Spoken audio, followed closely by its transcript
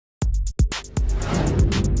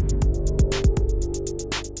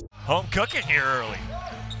home cooking here early.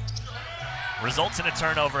 Results in a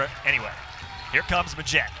turnover anyway. Here comes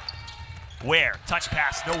Majet. Ware, touch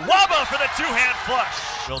pass, Nwaba for the two-hand flush.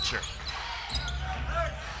 Wilcher.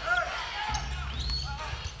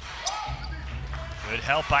 Good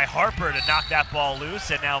help by Harper to knock that ball loose,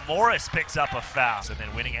 and now Morris picks up a foul. And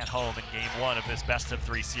then winning at home in game 1 of this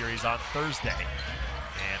best-of-3 series on Thursday.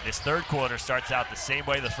 And this third quarter starts out the same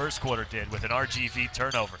way the first quarter did, with an RGV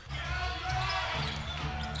turnover.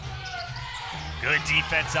 Good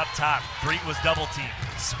defense up top. Breed was double-teamed.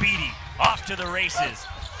 Speedy, off to the races.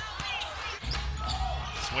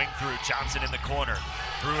 Swing through, Johnson in the corner.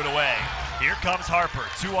 Threw it away. Here comes Harper,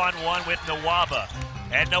 2-on-1 with Nwaba.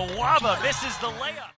 And Nwaba misses the layup.